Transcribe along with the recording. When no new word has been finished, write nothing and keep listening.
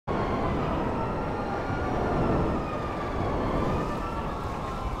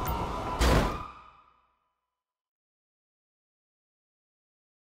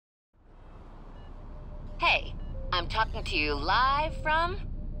Hey, I'm talking to you live from...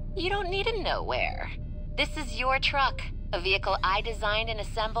 You don't need to know where. This is your truck, a vehicle I designed and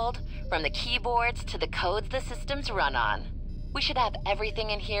assembled, from the keyboards to the codes the systems run on. We should have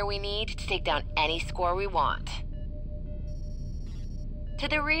everything in here we need to take down any score we want. To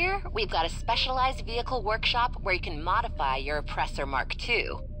the rear, we've got a specialized vehicle workshop where you can modify your Oppressor Mark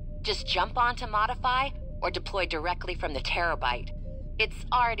II. Just jump on to modify or deploy directly from the Terrorbyte. It's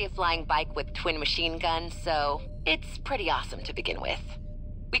already a flying bike with twin machine guns, so it's pretty awesome to begin with.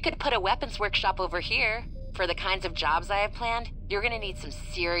 We could put a weapons workshop over here. For the kinds of jobs I have planned, you're gonna need some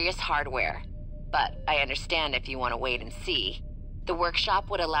serious hardware. But I understand if you want to wait and see. The workshop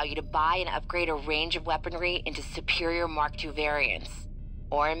would allow you to buy and upgrade a range of weaponry into superior Mark II variants.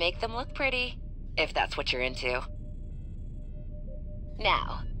 Or make them look pretty, if that's what you're into.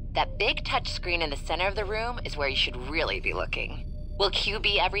 Now, that big touchscreen in the center of the room is where you should really be looking. We'll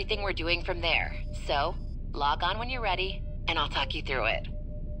QB everything we're doing from there, so log on when you're ready, and I'll talk you through it.